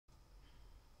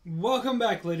Welcome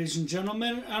back, ladies and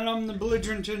gentlemen, and I'm the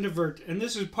Belligerent Introvert, and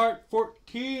this is part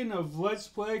 14 of Let's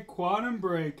Play Quantum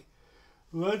Break.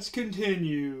 Let's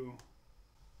continue.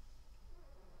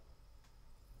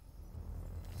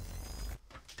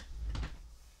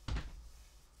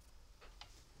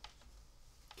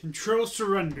 Control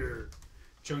surrender.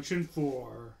 Junction 4. I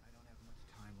don't have much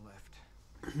time left.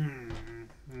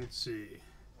 Let's see.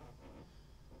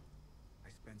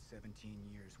 I spent 17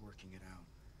 years working it out,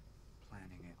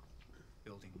 planning it,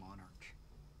 building Monarch,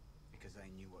 because I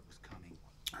knew what was coming.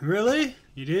 Really?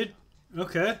 You did?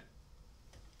 Okay.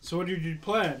 So what did you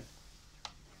plan?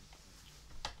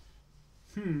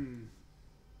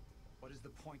 What is the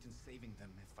point in saving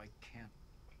them if I can't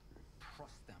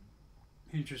trust them?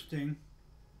 Interesting.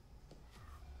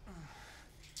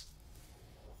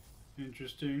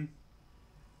 Interesting.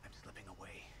 I'm slipping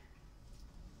away.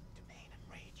 Domain and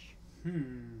rage.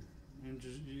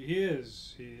 He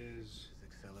is. It's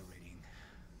accelerating.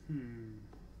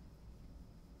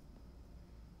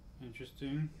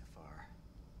 Interesting. EFR.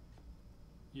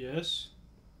 Yes.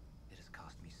 It has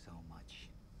cost me so much.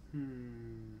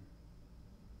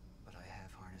 But I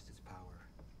have harnessed its power.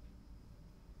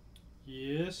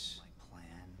 Yes. My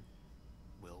plan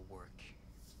will work.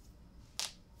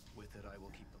 With it, I will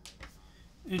keep the lights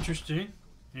on. Interesting.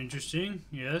 Interesting.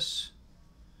 Yes.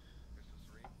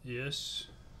 Yes.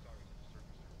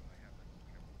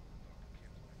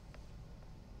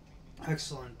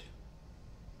 Excellent.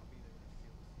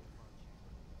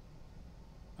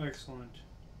 Excellent.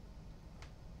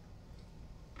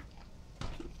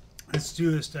 Let's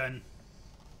do this then.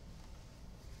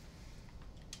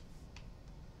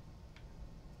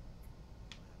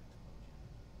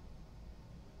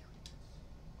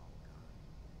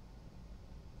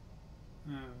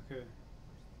 Oh, okay.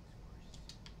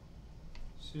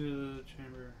 Seal the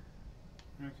chamber.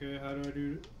 Okay, how do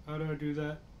I do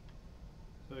that?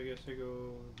 So I guess I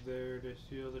go there to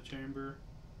seal the chamber.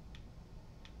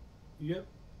 Yep.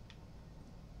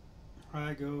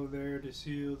 I go there to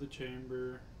seal the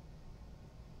chamber.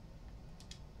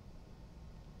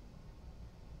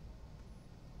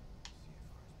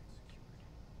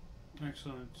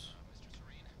 Excellent. Mr.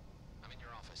 Serene, I'm in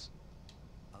your office.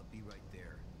 I'll be right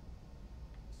there.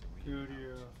 Go Serene to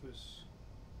your out. office.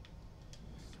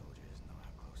 The soldiers know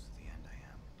how close to the end I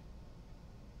am.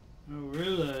 Oh,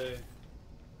 really?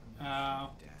 I'm Ow. afraid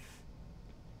of death.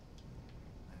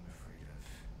 I'm afraid of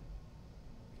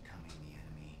becoming the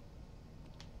enemy.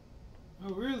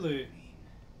 Oh, really? I mean,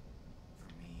 for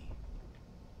me,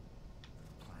 for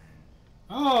the plan.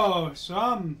 Oh, so I'm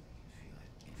I can feel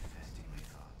it infesting my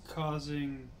thoughts. causing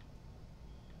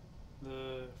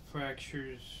the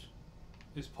fractures.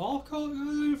 Is Paul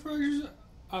causing the fractures?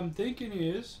 I'm thinking he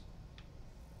is.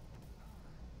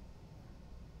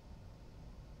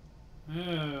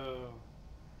 Oh.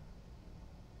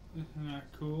 Isn't that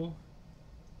cool?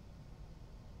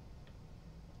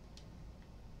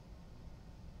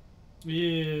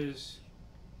 He is. Used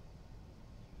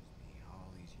me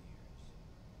all these years.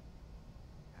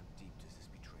 How deep does this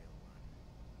betrayal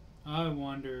run? I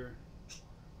wonder.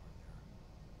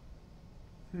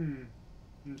 Or are there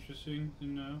Interesting to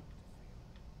know.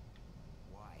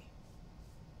 why?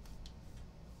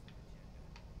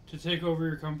 To take over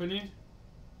your company?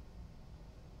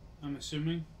 I'm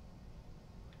assuming.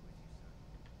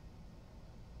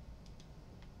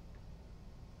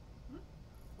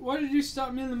 Why did you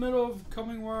stop me in the middle of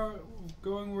going where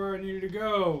I needed to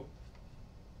go?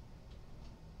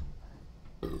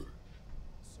 Sir, you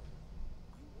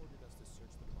ordered us to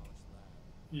search the demolished lab.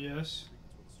 Yes. Trinkets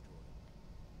were destroyed.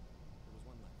 There was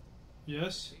one left.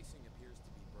 Yes. The casing appears to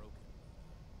be broken.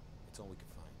 It's all we could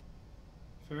find.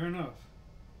 Fair enough.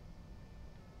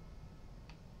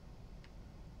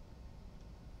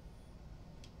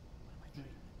 One of my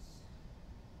treatments.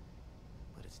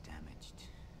 But it's damaged.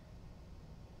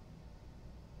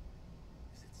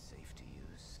 Is it safe to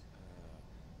use?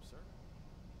 Sir?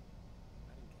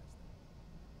 I didn't catch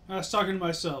that. I was talking to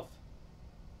myself.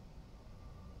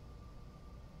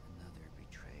 Another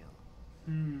betrayal.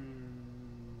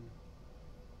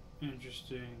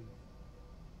 Interesting.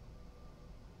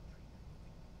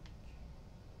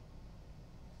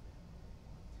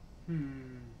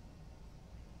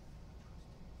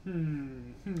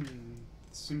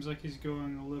 Seems like he's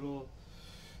going a little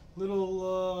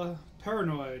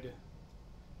paranoid.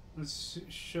 Let's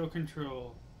show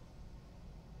control.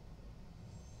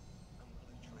 I'm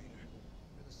not a traitor.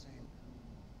 We're the same.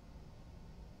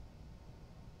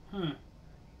 Huh.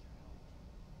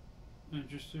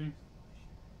 Interesting.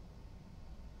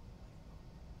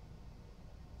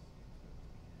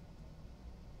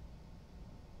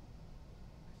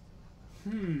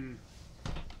 Hmm.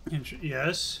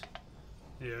 Yes.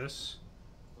 Yes.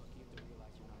 Look, you have to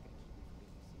realize you're not going to keep me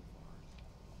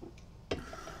from getting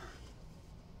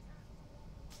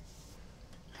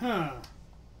so far. Huh.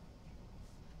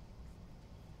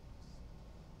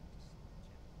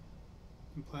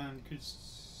 The plan could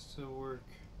still work.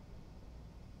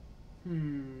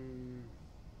 Hmm.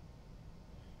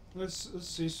 Let's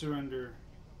see surrender.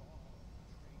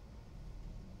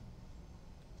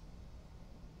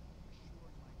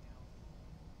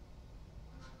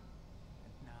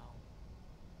 And now,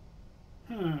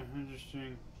 Huh,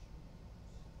 interesting.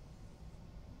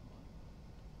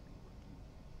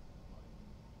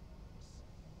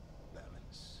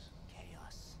 balance.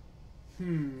 Chaos. It's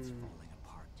Hmm. falling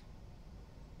apart.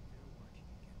 They're working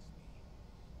against me.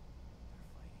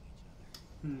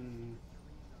 They're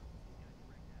fighting each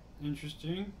other.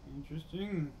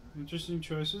 Interesting. Interesting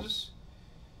choices.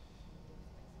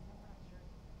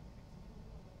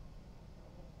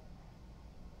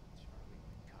 Charlie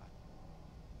Wincott.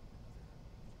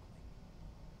 Another weakling.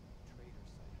 Traitor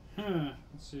sighted. Huh.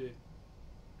 Let's see. I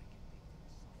can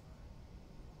make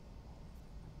them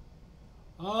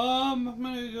suffer. I'm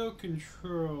gonna go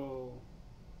control.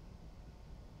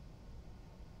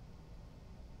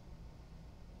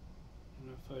 And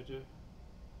if I do,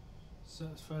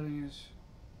 satisfying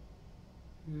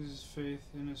his faith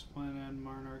in his plan and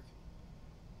Monarch.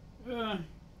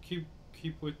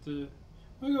 Keep with the.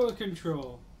 I'll go with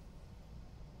control.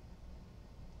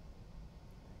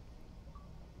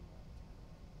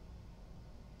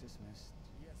 Dismissed.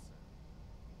 Yes, sir.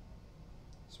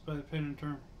 It's by the pen and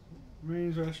term.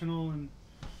 Remains rational and.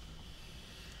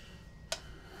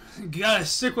 Gotta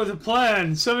stick with the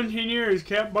plan. 17 years,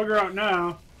 can't bugger out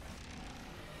now.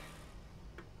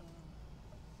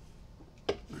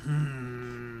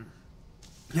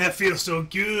 That feels so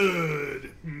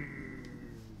good.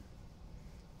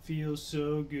 Feels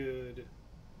so good.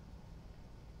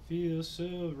 Feels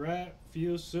so right.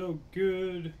 Feels so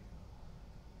good.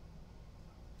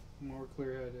 More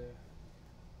clear-headed.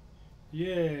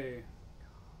 Yay.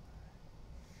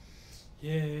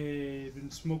 Yay.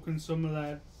 Been smoking some of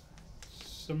that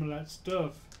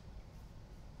stuff.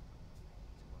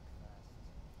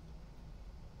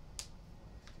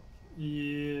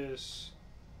 Yes.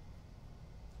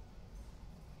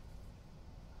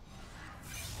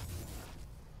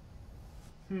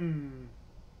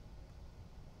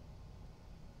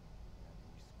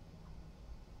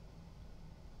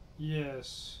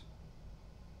 Yes.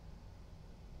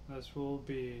 That's what will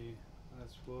be.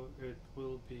 That's what it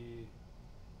will be.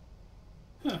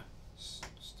 Huh.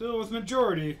 Still with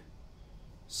majority.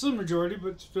 Still majority,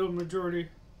 but still majority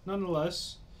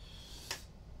nonetheless.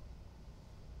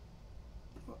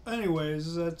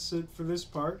 Anyways, that's it for this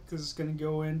part, because it's going to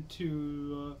go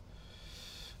into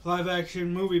live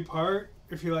action movie part.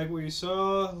 If you like what you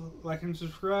saw, like and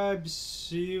subscribe.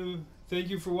 See you. Thank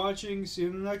you for watching. See you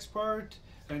in the next part,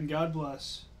 and God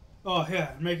bless. Oh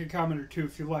yeah, make a comment or two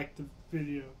if you liked the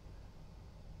video.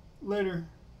 Later.